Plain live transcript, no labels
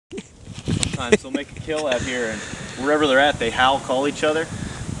Sometimes they'll make a kill out here, and wherever they're at, they howl, call each other,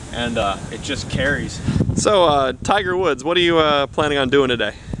 and it just carries. So, Tiger Woods, what are you planning on doing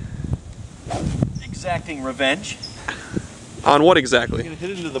today? Exacting revenge. On what exactly? You're gonna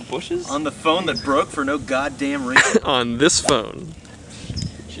hit into the bushes? On the phone that broke for no goddamn reason. On this phone.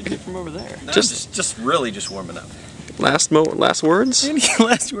 Should be from over there. No, just really just warming up. Last words? Any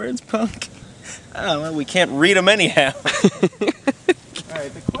last words, punk? Oh, well, we can't read them anyhow.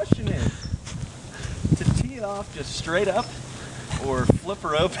 Alright, the question is, to tee it off just straight up, or flip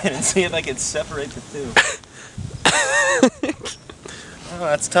her open and see if I can separate the two? Oh,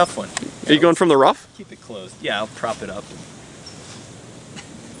 that's a tough one. Are you going from the rough? Keep it closed. Yeah, I'll prop it up.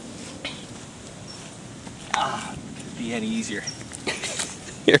 Ah, couldn't be any easier.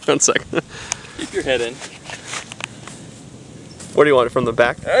 Here, 1 second. Keep your head in. What do you want, from the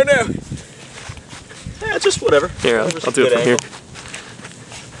back? I don't know. Yeah, just whatever. Here, I'll do it from here.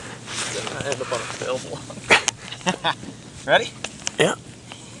 I end up on a fail block. Ready? Yeah.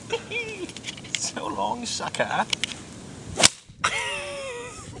 So long, sucker.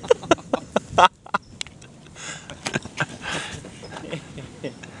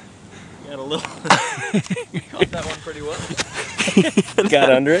 Got a little. Caught that one pretty well.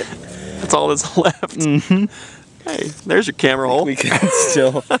 Got under it. That's all that's left. Mm-hmm. Hey, there's your camera hole. We can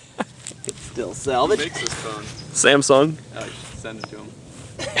still Who salvage. makes this phone? Samsung. Oh, you should send it to him.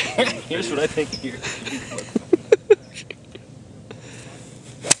 Here's what I think here.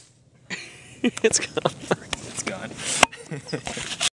 It's gone. It's gone.